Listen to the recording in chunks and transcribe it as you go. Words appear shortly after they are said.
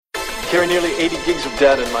carry nearly 80 gigs of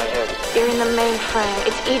data in my head. You're in the mainframe.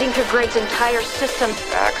 It's eating through Greg's entire system.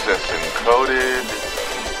 Access encoded.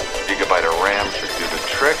 Gigabyte of RAM should do the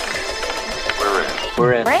trick. We're in.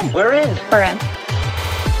 We're in. We're in. We're in. We're in.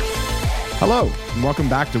 Hello, and welcome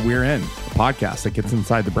back to We're In, a podcast that gets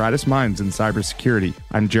inside the brightest minds in cybersecurity.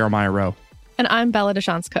 I'm Jeremiah Rowe. And I'm Bella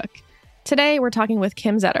Deschamps-Cook. Today, we're talking with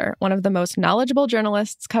Kim Zetter, one of the most knowledgeable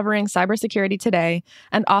journalists covering cybersecurity today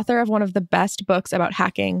and author of one of the best books about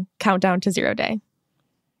hacking, Countdown to Zero Day.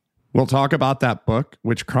 We'll talk about that book,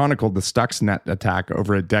 which chronicled the Stuxnet attack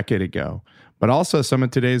over a decade ago, but also some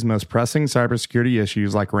of today's most pressing cybersecurity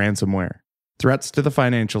issues like ransomware, threats to the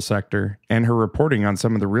financial sector, and her reporting on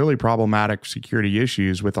some of the really problematic security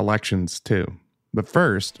issues with elections, too. But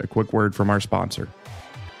first, a quick word from our sponsor.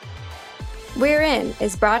 We're In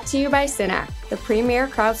is brought to you by Synack, the premier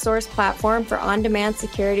crowdsourced platform for on-demand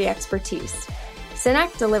security expertise.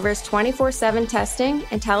 Synack delivers 24/7 testing,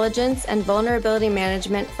 intelligence, and vulnerability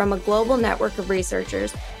management from a global network of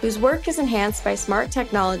researchers whose work is enhanced by smart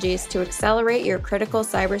technologies to accelerate your critical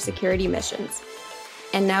cybersecurity missions.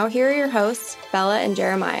 And now here are your hosts, Bella and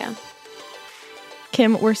Jeremiah.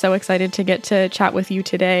 Kim, we're so excited to get to chat with you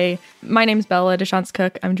today. My name's Bella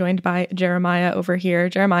Deschamps-Cook. I'm joined by Jeremiah over here.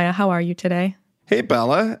 Jeremiah, how are you today? Hey,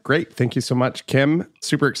 Bella. Great. Thank you so much, Kim.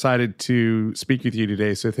 Super excited to speak with you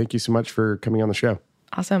today. So thank you so much for coming on the show.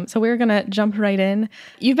 Awesome. So we're going to jump right in.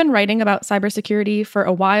 You've been writing about cybersecurity for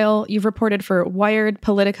a while. You've reported for Wired,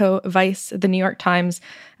 Politico, Vice, The New York Times,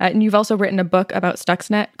 and you've also written a book about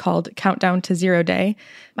Stuxnet called Countdown to Zero Day.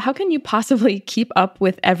 How can you possibly keep up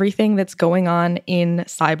with everything that's going on in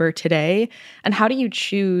cyber today? And how do you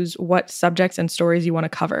choose what subjects and stories you want to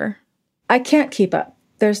cover? I can't keep up.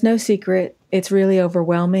 There's no secret. It's really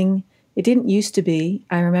overwhelming. It didn't used to be.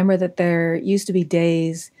 I remember that there used to be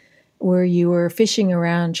days where you were fishing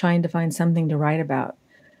around trying to find something to write about.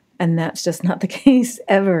 And that's just not the case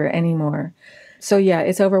ever anymore. So yeah,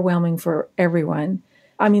 it's overwhelming for everyone.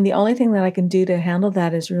 I mean, the only thing that I can do to handle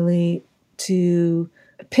that is really to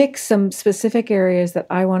pick some specific areas that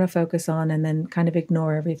I want to focus on and then kind of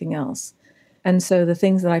ignore everything else. And so the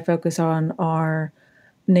things that I focus on are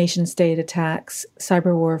nation-state attacks,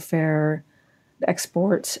 cyber warfare,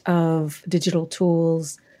 exports of digital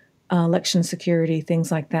tools, election security,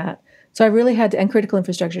 things like that. So I really had to, and critical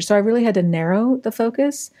infrastructure. So I really had to narrow the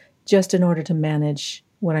focus just in order to manage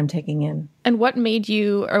what I'm taking in. And what made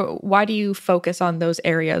you, or why do you focus on those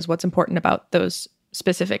areas? What's important about those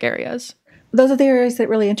specific areas? Those are the areas that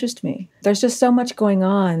really interest me. There's just so much going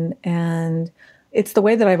on. And it's the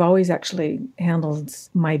way that I've always actually handled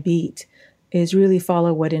my beat is really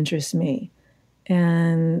follow what interests me.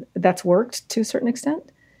 And that's worked to a certain extent.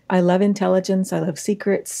 I love intelligence. I love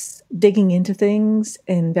secrets, digging into things,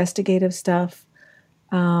 investigative stuff.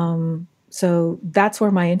 So that's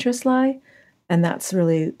where my interests lie. And that's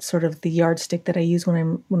really sort of the yardstick that I use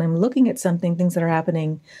when I'm looking at something, things that are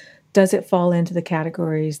happening. Does it fall into the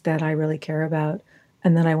categories that I really care about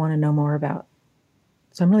and that I want to know more about?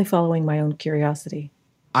 So I'm really following my own curiosity.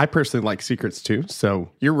 I personally like secrets too. So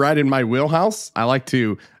you're right in my wheelhouse. I like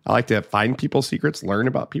to find people's secrets, learn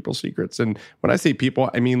about people's secrets. And when I say people,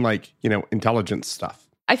 I mean intelligence stuff.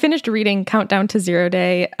 I finished reading Countdown to Zero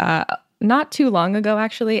Day not too long ago,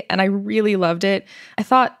 actually, and I really loved it. I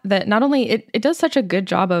thought that not only it does such a good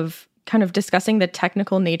job of kind of discussing the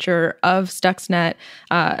technical nature of Stuxnet,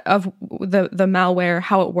 of the malware,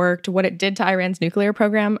 how it worked, what it did to Iran's nuclear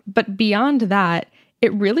program, but beyond that,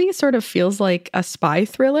 it really sort of feels like a spy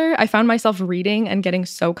thriller. I found myself reading and getting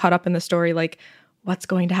so caught up in the story, like, what's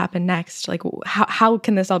going to happen next? Like, how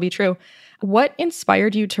can this all be true? What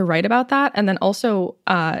inspired you to write about that? And then also,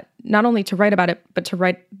 not only to write about it, but to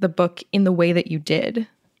write the book in the way that you did?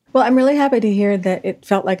 Well, I'm really happy to hear that it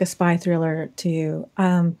felt like a spy thriller to you.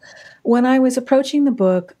 When I was approaching the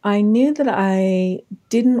book, I knew that I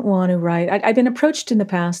didn't want to write. I'd been approached in the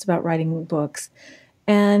past about writing books,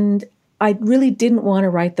 and I really didn't want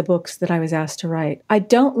to write the books that I was asked to write. I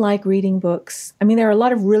don't like reading books. I mean, there are a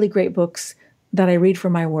lot of really great books that I read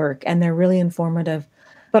for my work, and they're really informative.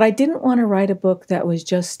 But I didn't want to write a book that was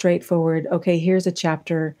just straightforward. Okay, here's a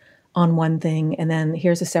chapter on one thing, and then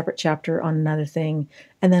here's a separate chapter on another thing,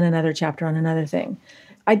 and then another chapter on another thing.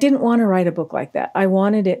 I didn't want to write a book like that. I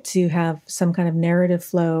wanted it to have some kind of narrative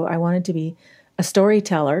flow. I wanted to be a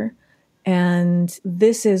storyteller. And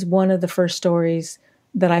this is one of the first stories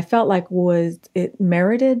that I felt like it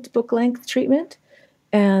merited book length treatment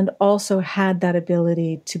and also had that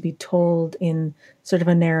ability to be told in sort of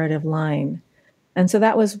a narrative line. And so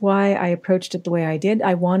that was why I approached it the way I did.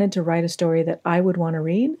 I wanted to write a story that I would want to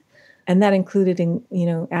read. And that included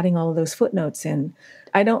adding all of those footnotes in.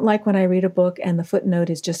 I don't like when I read a book and the footnote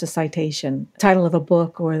is just a citation, title of a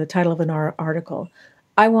book or the title of an article.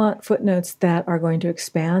 I want footnotes that are going to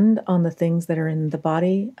expand on the things that are in the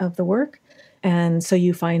body of the work. And so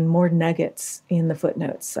you find more nuggets in the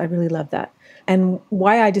footnotes. I really love that. And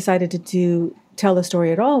why I decided to tell the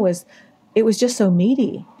story at all was it was just so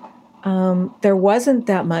meaty. There wasn't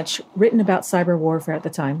that much written about cyber warfare at the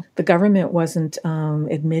time. The government wasn't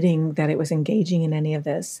admitting that it was engaging in any of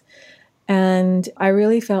this. And I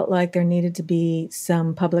really felt like there needed to be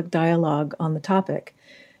some public dialogue on the topic.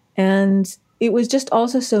 And it was just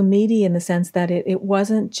also so meaty in the sense that it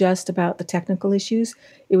wasn't just about the technical issues.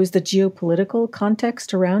 It was the geopolitical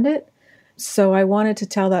context around it. So I wanted to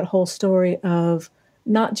tell that whole story of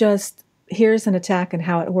not just here's an attack and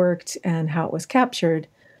how it worked and how it was captured,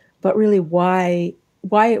 but really why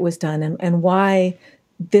it was done and why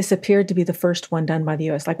this appeared to be the first one done by the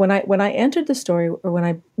U.S. Like when I entered the story,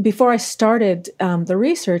 or before I started the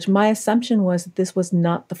research, my assumption was that this was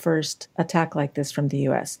not the first attack like this from the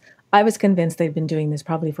U.S. I was convinced they'd been doing this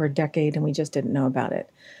probably for a decade, and we just didn't know about it.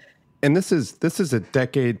 And this is a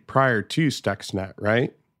decade prior to Stuxnet,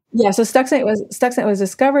 right? Yeah, so Stuxnet was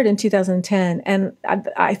discovered in 2010, and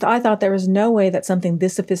I thought there was no way that something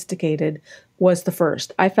this sophisticated was the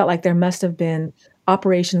first. I felt like there must have been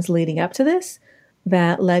operations leading up to this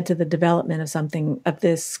that led to the development of something of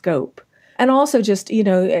this scope. And also just,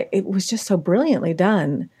 it was just so brilliantly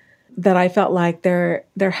done that I felt like there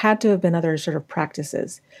had to have been other sort of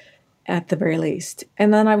practices at the very least.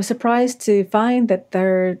 And then I was surprised to find that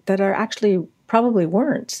there actually probably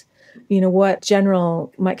weren't. What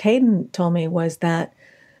General Mike Hayden told me was that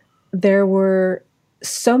there were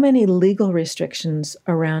so many legal restrictions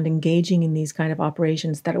around engaging in these kind of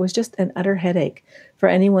operations that it was just an utter headache for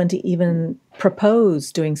anyone to even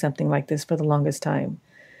propose doing something like this for the longest time.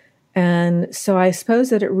 And so I suppose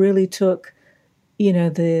that it really took,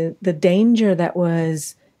 the danger that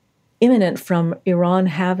was imminent from Iran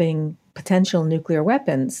having potential nuclear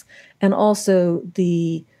weapons, and also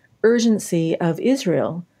the urgency of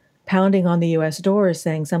Israel pounding on the U.S. doors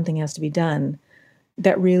saying something has to be done,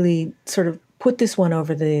 that really sort of put this one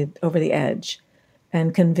over the edge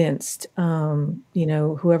and convinced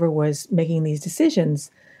whoever was making these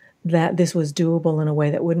decisions that this was doable in a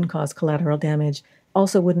way that wouldn't cause collateral damage,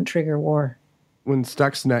 also wouldn't trigger war. When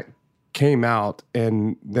Stuxnet came out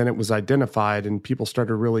and then it was identified and people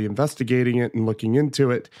started really investigating it and looking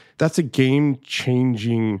into it, that's a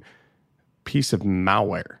game-changing piece of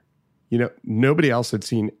malware. Nobody else had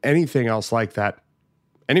seen anything else like that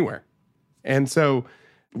anywhere. And so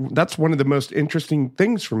that's one of the most interesting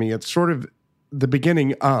things for me. It's sort of the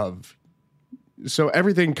beginning of. So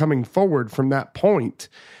everything coming forward from that point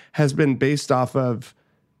has been based off of,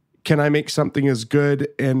 can I make something as good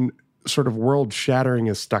and sort of world-shattering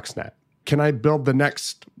as Stuxnet? Can I build the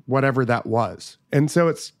next whatever that was? And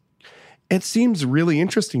so it seems really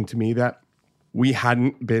interesting to me that we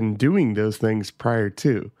hadn't been doing those things prior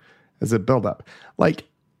to as a buildup. Like,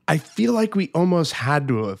 I feel like we almost had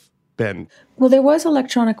to have been. Well, there was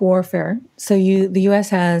electronic warfare. So the U.S.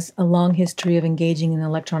 has a long history of engaging in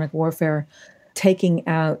electronic warfare, taking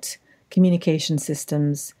out communication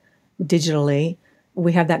systems digitally.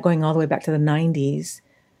 We have that going all the way back to the 90s,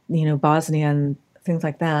 Bosnia and things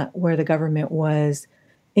like that, where the government was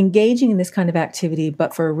engaging in this kind of activity,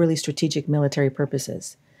 but for really strategic military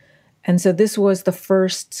purposes. And so this was the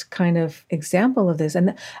first kind of example of this.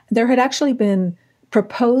 And there had actually been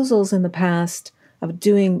proposals in the past of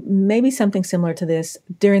doing maybe something similar to this.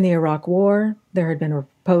 During the Iraq War, there had been a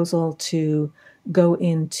proposal to go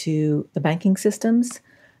into the banking systems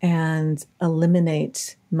and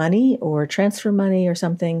eliminate money or transfer money or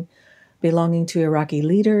something belonging to Iraqi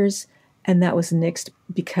leaders. And that was nixed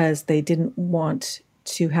because they didn't want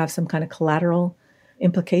to have some kind of collateral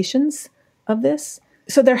implications of this.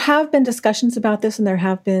 So there have been discussions about this, and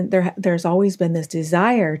there's always been this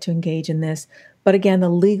desire to engage in this. But again, the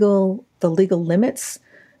legal limits,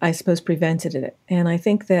 I suppose, prevented it. And I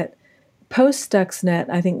think that post Stuxnet,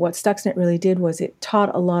 I think what Stuxnet really did was it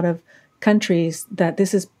taught a lot of countries that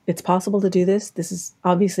it's possible to do this. This is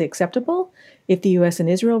obviously acceptable if the U.S. and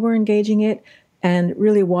Israel were engaging it. And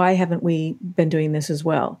really, why haven't we been doing this as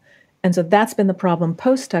well? And so that's been the problem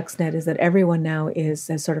post Stuxnet, is that everyone now has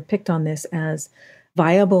sort of picked on this as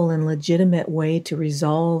viable and legitimate way to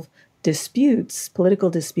resolve disputes, political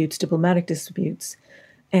disputes, diplomatic disputes,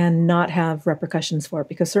 and not have repercussions for it,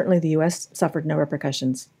 because certainly the U.S. suffered no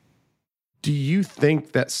repercussions. Do you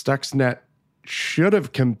think that Stuxnet should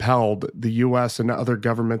have compelled the U.S. and other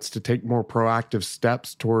governments to take more proactive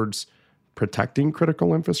steps towards protecting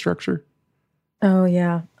critical infrastructure? Oh,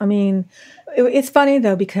 yeah. I mean, it's funny,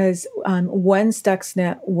 though, because when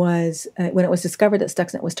Stuxnet was, when it was discovered that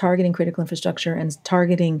Stuxnet was targeting critical infrastructure and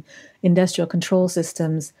targeting industrial control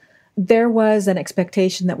systems, there was an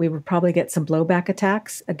expectation that we would probably get some blowback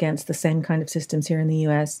attacks against the same kind of systems here in the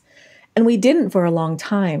US. And we didn't for a long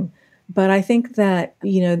time. But I think that,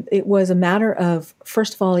 it was a matter of,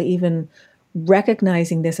 first of all, even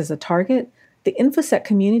recognizing this as a target. The InfoSec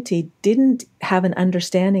community didn't have an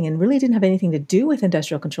understanding and really didn't have anything to do with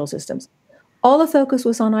industrial control systems. All the focus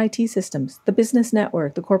was on IT systems, the business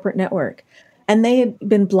network, the corporate network. And they had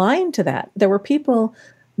been blind to that. There were people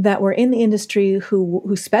that were in the industry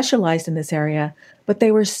who specialized in this area, but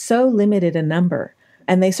they were so limited in number.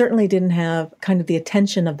 And they certainly didn't have kind of the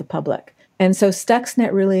attention of the public. And so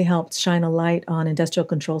Stuxnet really helped shine a light on industrial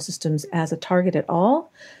control systems as a target at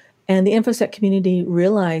all. And the InfoSec community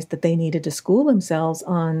realized that they needed to school themselves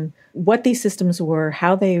on what these systems were,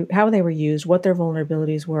 how they were used, what their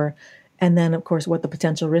vulnerabilities were, and then, of course, what the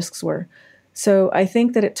potential risks were. So I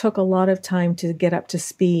think that it took a lot of time to get up to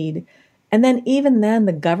speed. And then even then,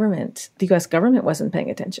 the U.S. government wasn't paying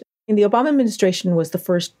attention. And the Obama administration was the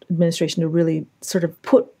first administration to really sort of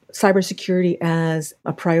put cybersecurity as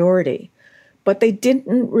a priority. But they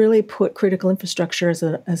didn't really put critical infrastructure as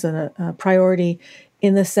a priority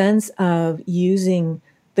in the sense of using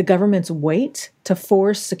the government's weight to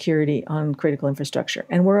force security on critical infrastructure.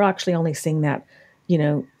 And we're actually only seeing that,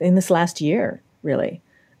 in this last year, really,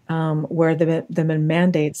 where there have been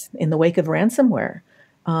mandates in the wake of ransomware,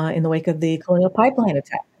 in the wake of the Colonial Pipeline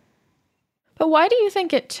attack. But why do you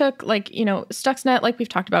think it took, Stuxnet, like we've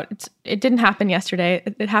talked about, it didn't happen yesterday.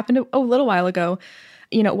 It happened a little while ago.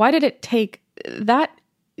 Why did it take that?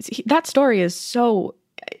 That story is so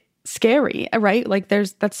scary, right?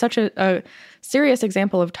 That's such a serious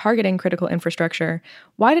example of targeting critical infrastructure.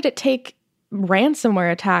 Why did it take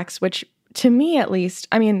ransomware attacks, which to me at least,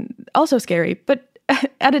 also scary, but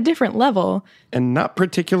at a different level. And not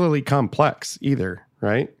particularly complex either,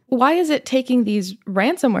 right? Why is it taking these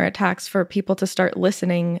ransomware attacks for people to start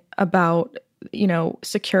listening about,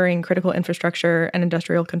 securing critical infrastructure and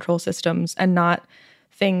industrial control systems and not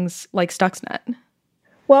things like Stuxnet?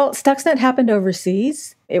 Well, Stuxnet happened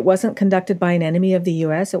overseas. It wasn't conducted by an enemy of the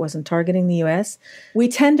U.S. It wasn't targeting the U.S. We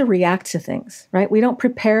tend to react to things, right? We don't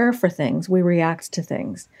prepare for things. We react to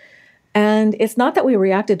things. And it's not that we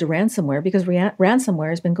reacted to ransomware, because ransomware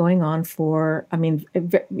has been going on for,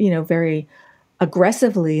 very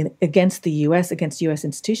aggressively against the U.S., against U.S.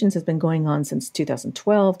 institutions, has been going on since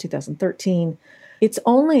 2012, 2013. It's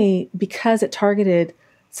only because it targeted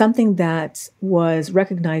something that was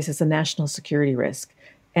recognized as a national security risk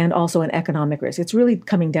and also an economic risk. It's really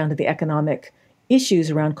coming down to the economic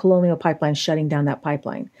issues around Colonial Pipeline shutting down that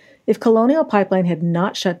pipeline. If Colonial Pipeline had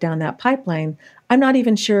not shut down that pipeline, I'm not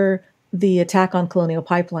even sure the attack on Colonial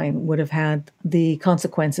Pipeline would have had the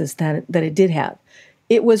consequences that it did have.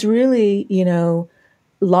 It was really,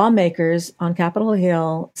 lawmakers on Capitol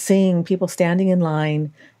Hill seeing people standing in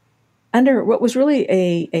line under what was really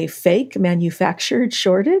a fake manufactured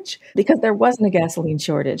shortage, because there wasn't a gasoline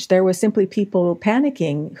shortage. There was simply people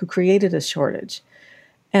panicking who created a shortage.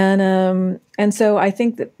 And so I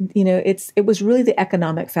think that, it was really the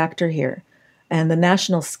economic factor here and the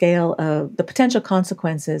national scale of the potential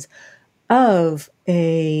consequences of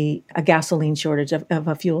a gasoline shortage, of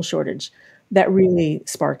a fuel shortage, that really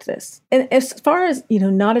sparked this. And as far as,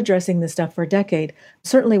 not addressing this stuff for a decade,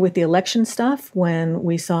 certainly with the election stuff, when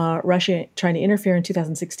we saw Russia trying to interfere in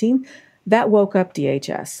 2016, that woke up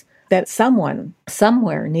DHS, that someone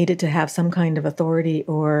somewhere needed to have some kind of authority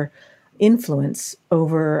or influence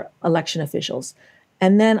over election officials.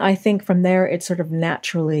 And then I think from there, it sort of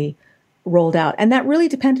naturally rolled out. And that really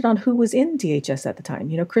depended on who was in DHS at the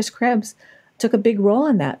time. Chris Krebs took a big role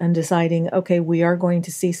in that and deciding, okay, we are going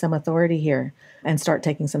to see some authority here and start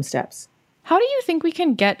taking some steps. How do you think we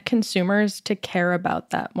can get consumers to care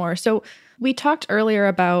about that more? So we talked earlier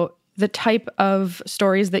about the type of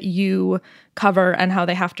stories that you cover and how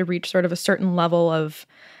they have to reach sort of a certain level of,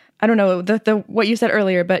 I don't know, the what you said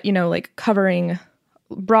earlier, but, covering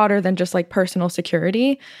broader than just personal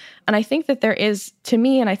security. And I think that there is, to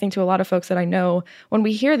me, and I think to a lot of folks that I know, when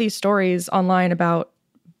we hear these stories online about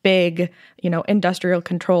big, industrial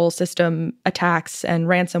control system attacks and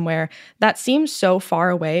ransomware, that seems so far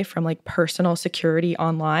away from personal security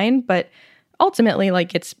online, but ultimately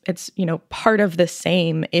it's part of the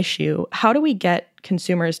same issue. How do we get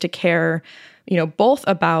consumers to care, both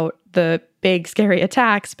about the big scary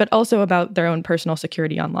attacks, but also about their own personal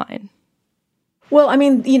security online? Well,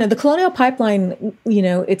 the Colonial Pipeline,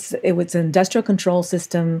 it was an industrial control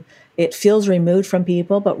system. It feels removed from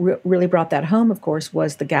people, but really brought that home, of course,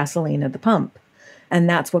 was the gasoline at the pump. And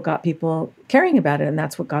that's what got people caring about it. And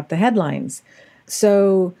that's what got the headlines.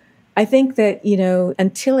 So I think that,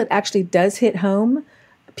 until it actually does hit home,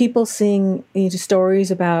 people seeing stories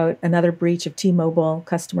about another breach of T-Mobile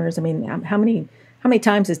customers. I mean, how many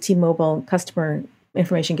times does T-Mobile customer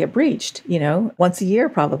information get breached? Once a year,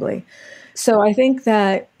 probably. So I think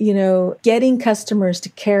that, getting customers to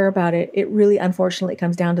care about it, it really, unfortunately,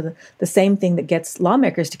 comes down to the same thing that gets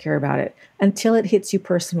lawmakers to care about it. Until it hits you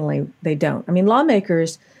personally, they don't. I mean,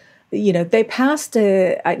 lawmakers, they passed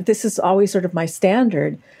this is always sort of my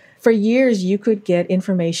standard. For years, you could get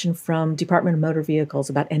information from Department of Motor Vehicles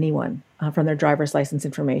about anyone, from their driver's license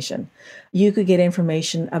information. You could get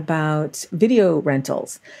information about video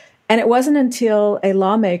rentals. And it wasn't until a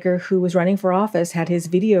lawmaker who was running for office had his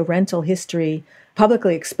video rental history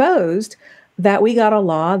publicly exposed that we got a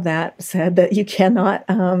law that said that you cannot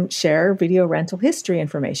share video rental history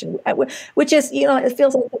information, which is, it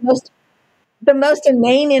feels like the most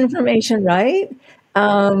inane information, right?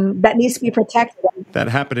 That needs to be protected. That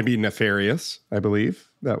happened to be nefarious, I believe.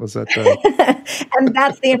 That was at the... and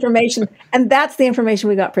that's the information. And that's the information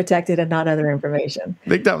we got protected and not other information. I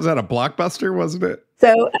think that was at a Blockbuster, wasn't it?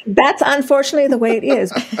 So that's unfortunately the way it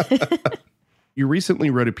is. You recently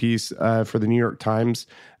wrote a piece for the New York Times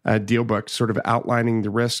deal book, sort of outlining the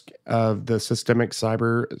risk of the systemic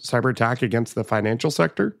cyber attack against the financial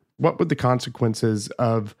sector. What would the consequences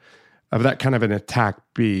of that kind of an attack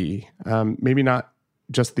be? Maybe not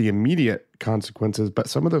just the immediate consequences, but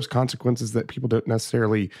some of those consequences that people don't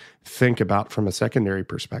necessarily think about from a secondary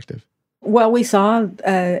perspective. Well, we saw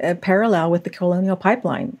a parallel with the Colonial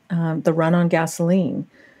Pipeline, the run on gasoline.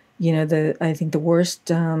 I think the worst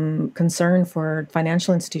concern for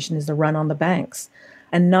financial institutions is the run on the banks,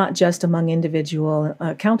 and not just among individual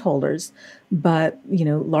account holders, but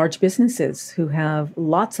large businesses who have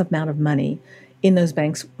lots of amount of money in those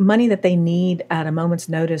banks, money that they need at a moment's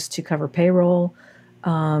notice to cover payroll,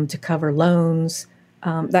 to cover loans,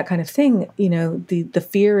 that kind of thing. The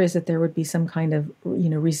fear is that there would be some kind of,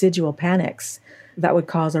 residual panics that would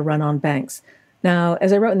cause a run on banks. Now,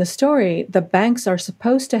 as I wrote in the story, the banks are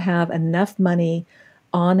supposed to have enough money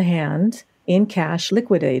on hand in cash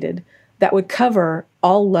liquidated that would cover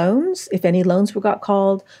all loans, if any loans got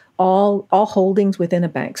called, all holdings within a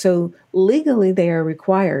bank. So legally, they are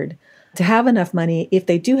required to have enough money if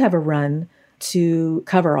they do have a run to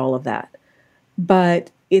cover all of that. But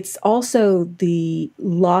it's also the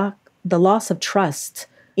loss of trust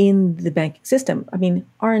in the banking system. I mean,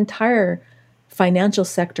 our entire financial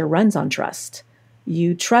sector runs on trust.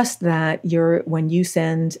 You trust that when you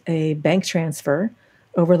send a bank transfer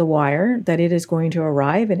over the wire, that it is going to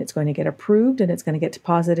arrive and it's going to get approved and it's going to get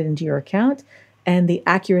deposited into your account, and the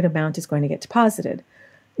accurate amount is going to get deposited.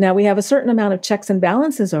 Now, we have a certain amount of checks and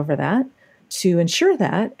balances over that to ensure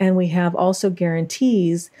that, and we have also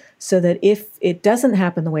guarantees so that if it doesn't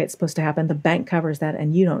happen the way it's supposed to happen, the bank covers that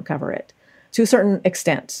and you don't cover it to a certain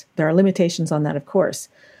extent. There are limitations on that, of course.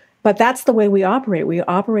 But that's the way we operate. We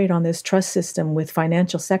operate on this trust system with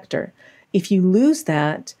financial sector. If you lose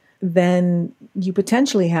that, then you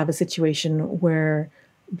potentially have a situation where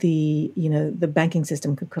the banking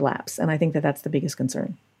system could collapse. And I think that that's the biggest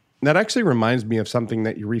concern. That actually reminds me of something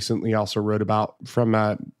that you recently also wrote about from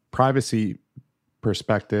a privacy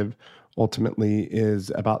perspective, ultimately,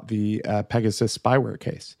 is about the Pegasus spyware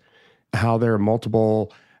case. How there are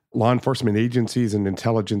multiple law enforcement agencies and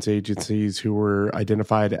intelligence agencies who were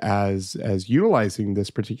identified as utilizing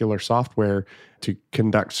this particular software to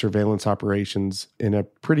conduct surveillance operations in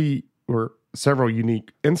several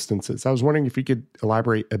unique instances. I was wondering if you could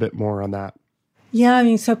elaborate a bit more on that. Yeah, I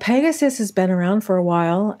mean, so Pegasus has been around for a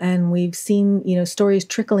while, and we've seen, stories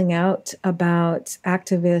trickling out about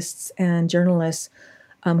activists and journalists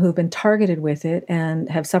who've been targeted with it and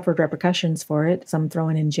have suffered repercussions for it, some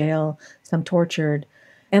thrown in jail, some tortured,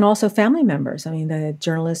 and also family members. I mean, the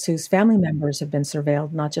journalists whose family members have been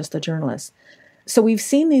surveilled, not just the journalists. So we've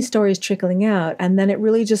seen these stories trickling out, and then it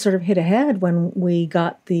really just sort of hit ahead when we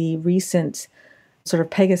got the recent sort of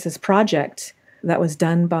Pegasus project that was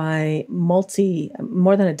done by more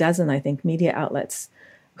than a dozen, I think, media outlets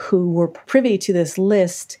who were privy to this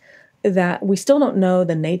list that we still don't know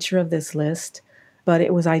the nature of this list, but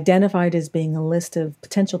it was identified as being a list of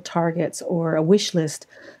potential targets or a wish list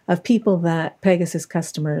of people that Pegasus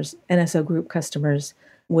customers, NSO Group customers,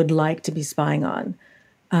 would like to be spying on.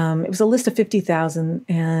 It was a list of 50,000,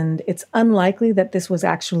 and it's unlikely that this was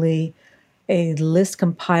actually a list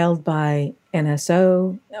compiled by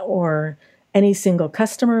NSO or any single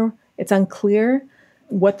customer. It's unclear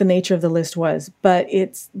what the nature of the list was, but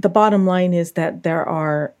the bottom line is that there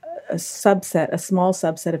are a small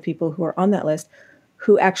subset of people who are on that list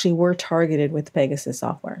who actually were targeted with Pegasus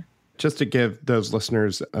software. Just to give those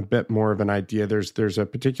listeners a bit more of an idea, there's a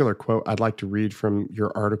particular quote I'd like to read from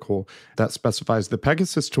your article that specifies the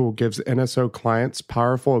Pegasus tool gives NSO clients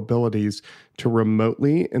powerful abilities to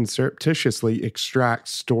remotely and surreptitiously extract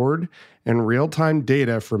stored and real-time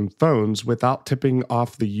data from phones without tipping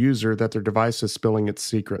off the user that their device is spilling its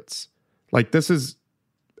secrets. Like, this is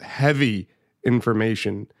heavy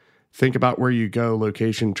information. Think about where you go,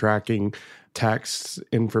 location tracking, texts,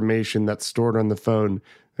 information that's stored on the phone.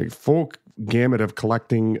 Like full gamut of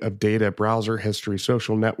collecting of data, browser history,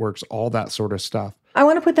 social networks, all that sort of stuff. I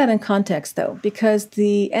want to put that in context, though, because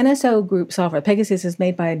the NSO Group software, Pegasus, is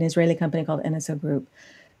made by an Israeli company called NSO Group.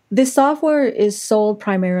 This software is sold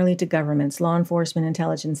primarily to governments, law enforcement,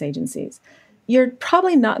 intelligence agencies. You're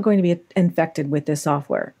probably not going to be infected with this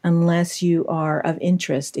software unless you are of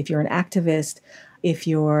interest, if you're an activist, if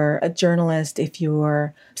you're a journalist, if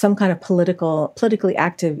you're some kind of politically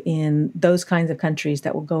active in those kinds of countries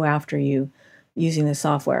that will go after you using this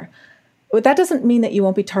software. But that doesn't mean that you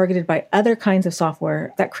won't be targeted by other kinds of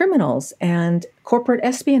software that criminals and corporate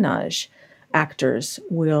espionage actors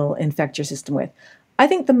will infect your system with. I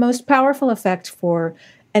think the most powerful effect for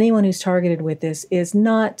anyone who's targeted with this is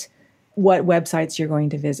not what websites you're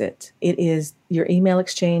going to visit. It is your email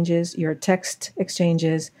exchanges, your text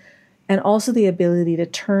exchanges, and also the ability to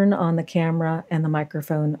turn on the camera and the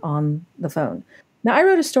microphone on the phone. Now, I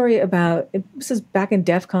wrote a story about, this is back in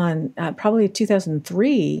DEF CON, probably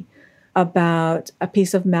 2003, about a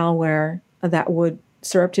piece of malware that would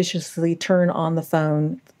surreptitiously turn on the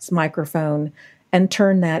phone's microphone and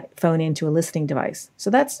turn that phone into a listening device. So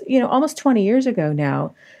that's, almost 20 years ago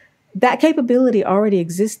now. That capability already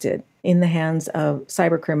existed in the hands of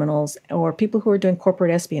cyber criminals or people who are doing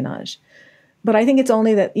corporate espionage. But I think it's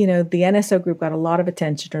only that, the NSO Group got a lot of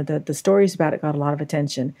attention, or the stories about it got a lot of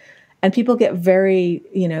attention. And people get very,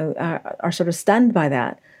 are sort of stunned by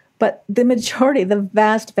that. But the majority, the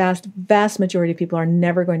vast, vast, vast majority of people are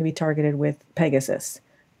never going to be targeted with Pegasus.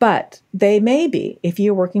 But they may be if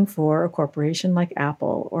you're working for a corporation like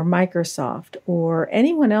Apple or Microsoft or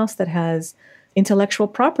anyone else that has intellectual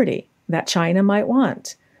property that China might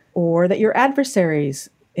want, or that your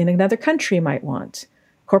adversaries in another country might want.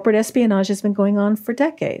 Corporate espionage has been going on for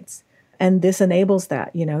decades, and this enables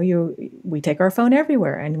that. We take our phone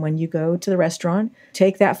everywhere, and when you go to the restaurant,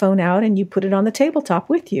 take that phone out and you put it on the tabletop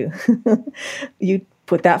with you. You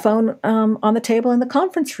put that phone on the table in the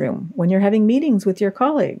conference room when you're having meetings with your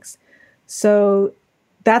colleagues. So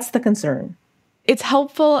that's the concern. It's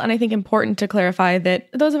helpful and I think important to clarify that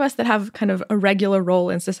those of us that have kind of a regular role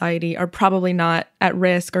in society are probably not at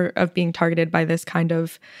risk of being targeted by this kind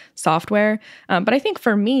of software. But I think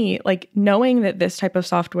for me, like, knowing that this type of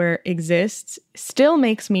software exists still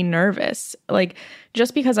makes me nervous. Like,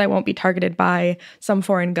 just because I won't be targeted by some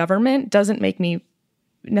foreign government doesn't make me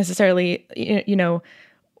necessarily,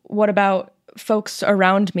 what about folks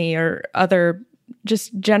around me or other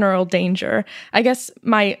just general danger? I guess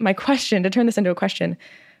my question, to turn this into a question,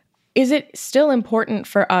 is it still important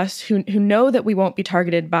for us who know that we won't be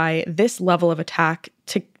targeted by this level of attack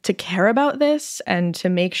to care about this and to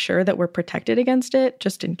make sure that we're protected against it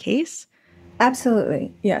just in case?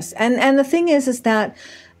 Absolutely, yes. And the thing is that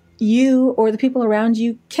you or the people around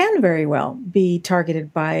you can very well be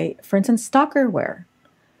targeted by, for instance, stalkerware,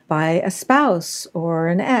 by a spouse or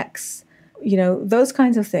an ex. Those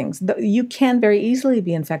kinds of things. You can very easily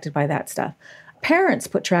be infected by that stuff. Parents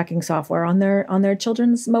put tracking software on their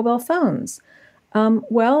children's mobile phones.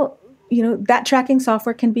 That tracking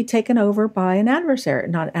software can be taken over by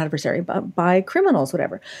but by criminals,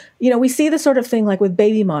 whatever. We see the sort of thing like with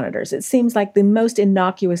baby monitors. It seems like the most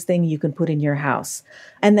innocuous thing you can put in your house.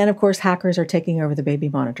 And then, of course, hackers are taking over the baby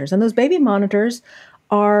monitors. And those baby monitors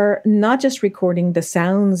are not just recording the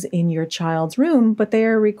sounds in your child's room, but they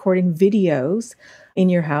are recording videos in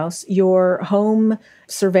your house. Your home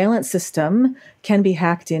surveillance system can be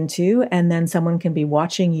hacked into, and then someone can be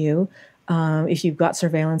watching you. If you've got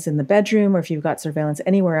surveillance in the bedroom or if you've got surveillance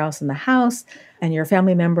anywhere else in the house and your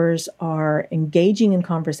family members are engaging in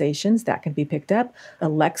conversations, that can be picked up.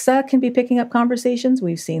 Alexa can be picking up conversations.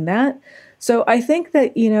 We've seen that. So I think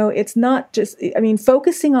that, it's not just,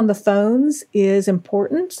 focusing on the phones is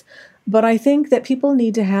important, but I think that people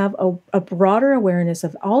need to have a broader awareness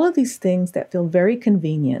of all of these things that feel very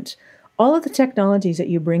convenient, all of the technologies that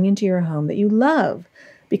you bring into your home that you love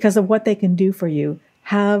because of what they can do for you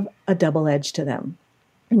have a double edge to them.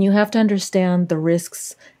 And you have to understand the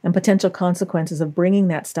risks and potential consequences of bringing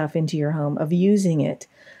that stuff into your home, of using it,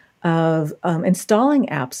 of installing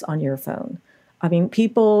apps on your phone, I mean,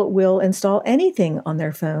 people will install anything on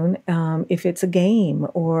their phone if it's a game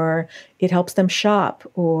or it helps them shop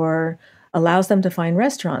or allows them to find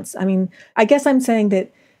restaurants. I mean, I guess I'm saying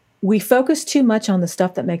that we focus too much on the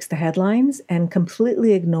stuff that makes the headlines and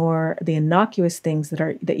completely ignore the innocuous things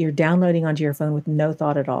that you're downloading onto your phone with no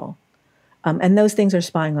thought at all. And those things are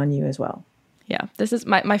spying on you as well. Yeah, this is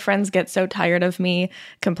my friends get so tired of me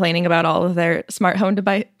complaining about all of their smart home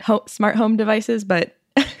devices, but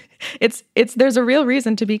it's there's a real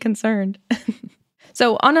reason to be concerned.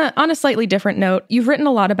 So on a slightly different note, you've written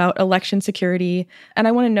a lot about election security, and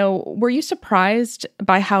I want to know, were you surprised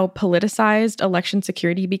by how politicized election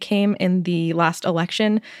security became in the last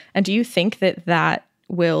election? And do you think that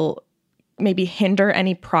will maybe hinder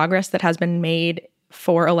any progress that has been made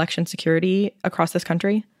for election security across this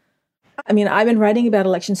country? I mean, I've been writing about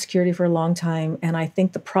election security for a long time, and I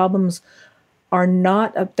think the problems are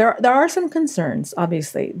not, there are some concerns,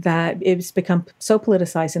 obviously, that it's become so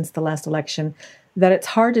politicized since the last election that it's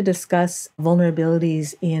hard to discuss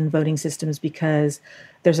vulnerabilities in voting systems because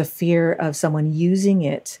there's a fear of someone using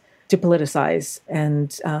it to politicize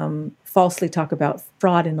and falsely talk about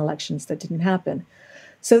fraud in elections that didn't happen.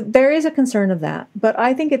 So there is a concern of that. But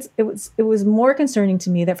I think it was more concerning to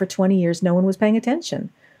me that for 20 years, no one was paying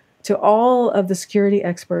attention to all of the security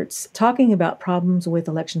experts talking about problems with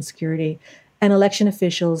election security and election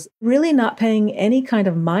officials really not paying any kind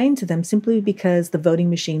of mind to them simply because the voting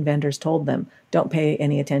machine vendors told them, don't pay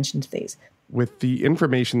any attention to these. With the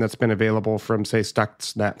information that's been available from, say,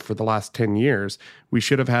 Stuxnet for the last 10 years, we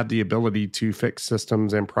should have had the ability to fix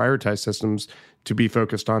systems and prioritize systems to be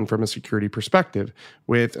focused on from a security perspective.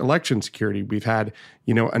 With election security, we've had,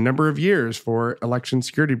 a number of years for election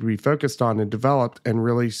security to be focused on and developed and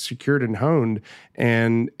really secured and honed,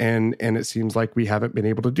 and it seems like we haven't been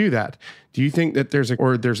able to do that. Do you think that there's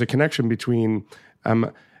a connection between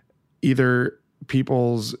either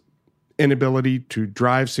people's inability to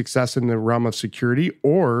drive success in the realm of security,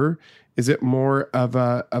 or is it more of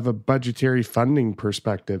a budgetary funding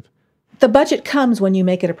perspective? The budget comes when you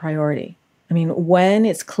make it a priority. I mean, when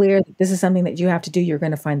it's clear that this is something that you have to do, you're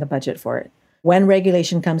going to find the budget for it. When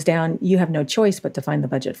regulation comes down, you have no choice but to find the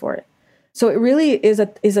budget for it. So it really is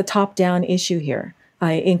a top-down issue here.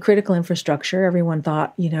 In critical infrastructure, everyone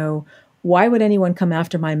thought, why would anyone come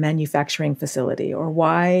after my manufacturing facility? Or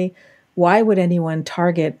why would anyone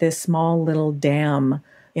target this small little dam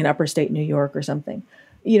in upper state New York or something?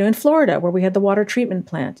 In Florida, where we had the water treatment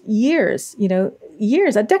plant, years,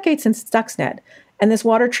 a decade since Stuxnet. And this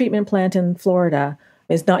water treatment plant in Florida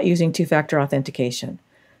is not using two-factor authentication.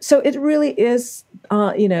 So it really is,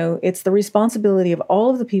 it's the responsibility of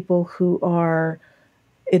all of the people who are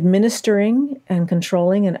administering and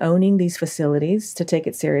controlling and owning these facilities to take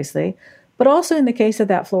it seriously. But also in the case of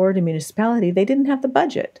that Florida municipality, they didn't have the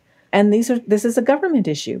budget. And this is a government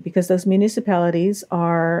issue because those municipalities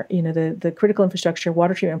are, the critical infrastructure,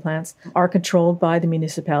 water treatment plants are controlled by the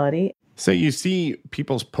municipality. So you see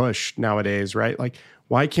people's push nowadays, right? Like,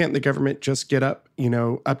 why can't the government just get up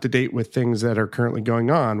to date with things that are currently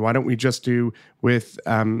going on? Why don't we just do with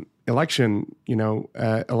election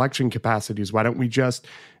capacities? Why don't we just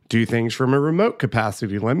do things from a remote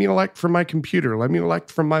capacity? Let me elect from my computer. Let me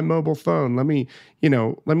elect from my mobile phone. Let me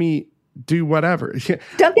do whatever.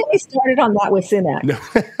 Don't get me started on that with Synapse. No.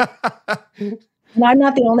 And I'm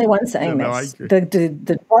not the only one saying No, this. I agree. The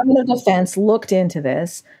Department of Defense looked into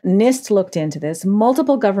this. NIST looked into this.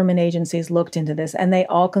 Multiple government agencies looked into this, and they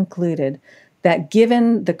all concluded that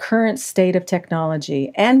given the current state of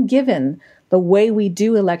technology and given the way we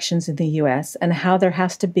do elections in the U.S. and how there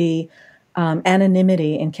has to be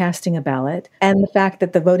anonymity in casting a ballot, and the fact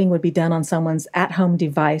that the voting would be done on someone's at-home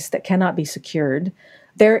device that cannot be secured,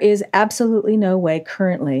 there is absolutely no way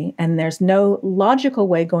currently, and there's no logical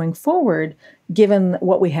way going forward, given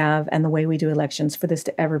what we have and the way we do elections, for this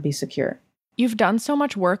to ever be secure. You've done so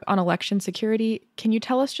much work on election security. Can you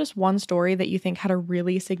tell us just one story that you think had a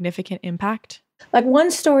really significant impact? Like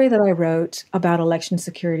one story that I wrote about election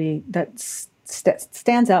security that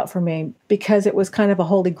stands out for me because it was kind of a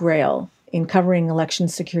holy grail in covering election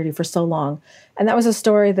security for so long. And that was a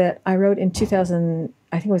story that I wrote in 2000,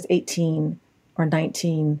 I think it was 18 or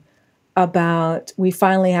 19, about we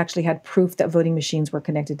finally actually had proof that voting machines were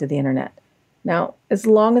connected to the internet. Now, as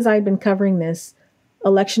long as I'd been covering this,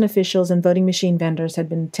 election officials and voting machine vendors had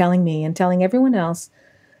been telling me and telling everyone else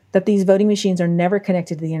that these voting machines are never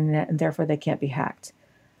connected to the internet and therefore they can't be hacked.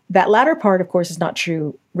 That latter part, of course, is not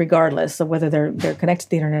true regardless of whether they're connected to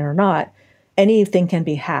the internet or not. Anything can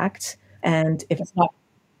be hacked, and if it's not,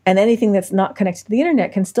 and anything that's not connected to the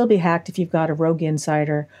internet can still be hacked if you've got a rogue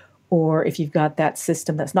insider or if you've got that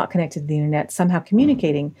system that's not connected to the internet, somehow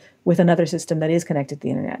communicating with another system that is connected to the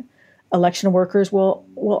internet. Election workers will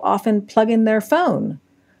often plug in their phone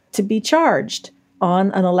to be charged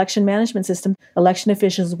on an election management system. Election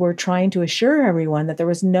officials were trying to assure everyone that there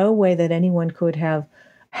was no way that anyone could have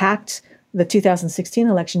hacked the 2016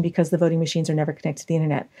 election because the voting machines are never connected to the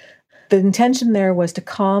internet. The intention there was to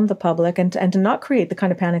calm the public and to not create the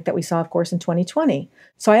kind of panic that we saw, of course, in 2020.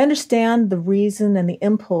 So I understand the reason and the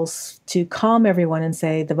impulse to calm everyone and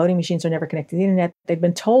say the voting machines are never connected to the internet. They'd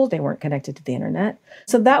been told they weren't connected to the internet.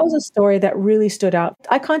 So that was a story that really stood out.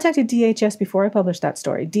 I contacted DHS before I published that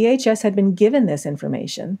story. DHS had been given this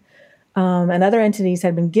information, and other entities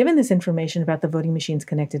had been given this information about the voting machines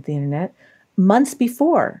connected to the internet months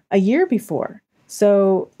before, a year before.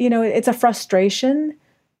 So, it's a frustration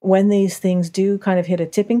when these things do kind of hit a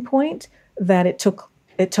tipping point that it took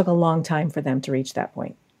a long time for them to reach that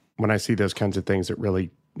point. When I see those kinds of things, it really,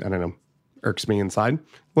 irks me inside a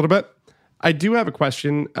little bit. I do have a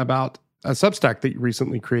question about a Substack that you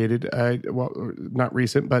recently created. Not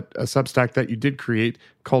recent, but a Substack that you did create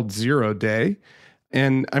called 0 Day.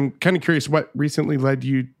 And I'm kind of curious what recently led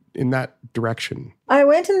you in that direction. I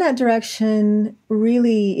went in that direction.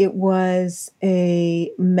 Really, it was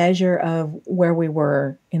a measure of where we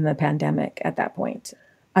were in the pandemic at that point.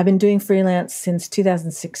 I've been doing freelance since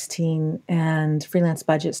 2016, and freelance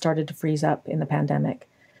budget started to freeze up in the pandemic.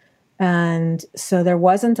 And so there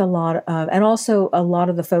wasn't a lot of, and also a lot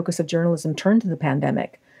of the focus of journalism turned to the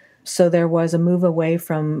pandemic. So there was a move away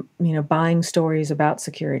from, buying stories about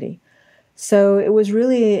security. So it was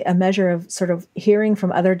really a measure of sort of hearing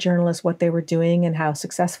from other journalists what they were doing and how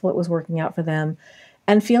successful it was working out for them,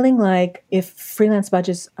 and feeling like if freelance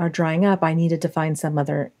budgets are drying up, I needed to find some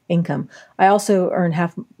other income. I also earn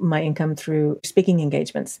half my income through speaking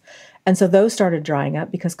engagements. And so those started drying up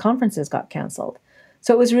because conferences got canceled.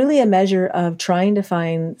 So it was really a measure of trying to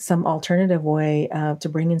find some alternative way to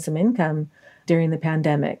bring in some income during the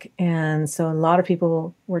pandemic. And so a lot of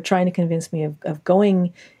people were trying to convince me of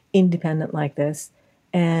going independent like this.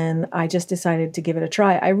 And I just decided to give it a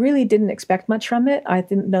try. I really didn't expect much from it. I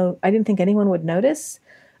didn't think anyone would notice.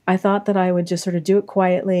 I thought that I would just sort of do it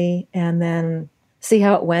quietly and then see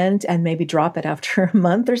how it went and maybe drop it after a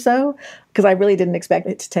month or so, because I really didn't expect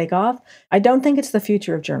it to take off. I don't think it's the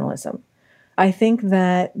future of journalism. I think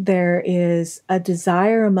that there is a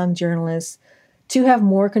desire among journalists to have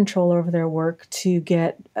more control over their work, to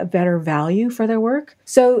get a better value for their work.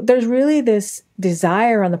 So there's really this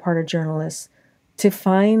desire on the part of journalists to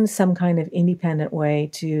find some kind of independent way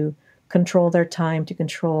to control their time, to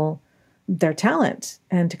control their talent,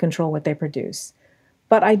 and to control what they produce.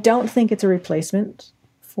 But I don't think it's a replacement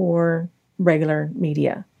for regular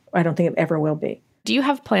media. I don't think it ever will be. Do you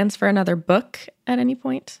have plans for another book at any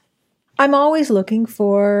point? I'm always looking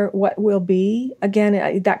for what will be.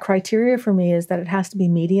 Again, that criteria for me is that it has to be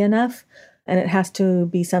meaty enough, and it has to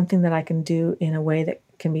be something that I can do in a way that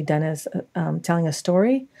can be done as telling a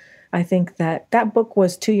story. I think that book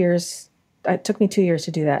was 2 years. It took me 2 years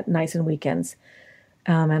to do that, nights and weekends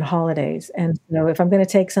and holidays. And so if I'm going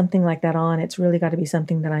to take something like that on, it's really got to be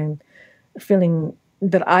something that I'm feeling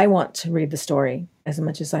that I want to read the story as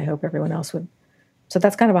much as I hope everyone else would. So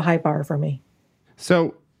that's kind of a high bar for me.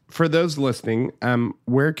 So for those listening,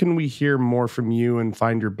 where can we hear more from you and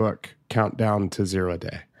find your book, Countdown to 0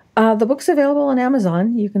 Day? The book's available on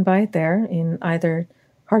Amazon. You can buy it there in either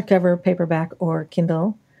hardcover, paperback, or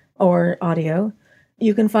Kindle, or audio.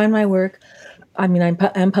 You can find my work.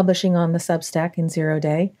 I'm publishing on the Substack in 0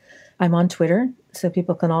 Day. I'm on Twitter, so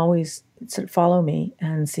people can always sort of follow me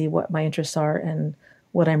and see what my interests are and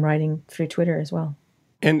what I'm writing through Twitter as well.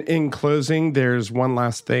 And in closing, there's one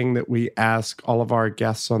last thing that we ask all of our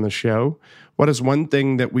guests on the show. What is one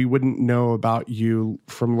thing that we wouldn't know about you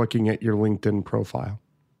from looking at your LinkedIn profile?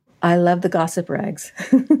 I love the gossip rags.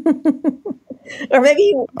 Or maybe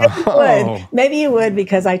you would. Maybe you would,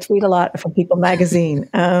 because I tweet a lot from People magazine.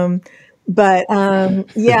 But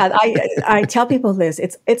I tell people this.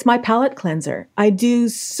 It's my palate cleanser. I do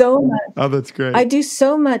so much. Oh, that's great. I do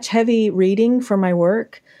so much heavy reading for my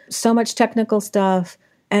work, so much technical stuff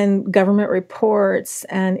and government reports,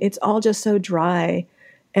 and it's all just so dry.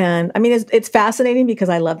 And I mean, it's fascinating because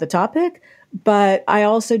I love the topic, but I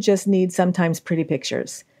also just need sometimes pretty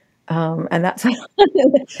pictures. And that's what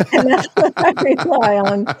I rely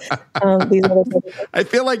on these other people. I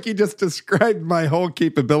feel like you just described my whole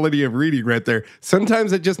capability of reading right there.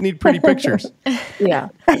 Sometimes I just need pretty pictures. Yeah.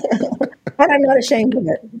 And I'm not ashamed of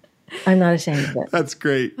it. That's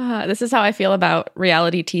great. This is how I feel about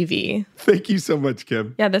reality TV. Thank you so much,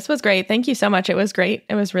 Kim. Yeah, this was great. Thank you so much. It was great.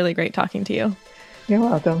 It was really great talking to you. You're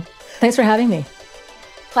welcome. Thanks for having me.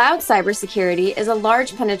 Cloud cybersecurity is a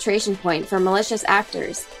large penetration point for malicious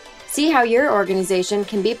actors. See how your organization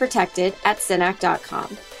can be protected at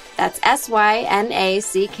synack.com. That's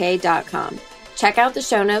synack.com. Check out the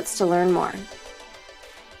show notes to learn more.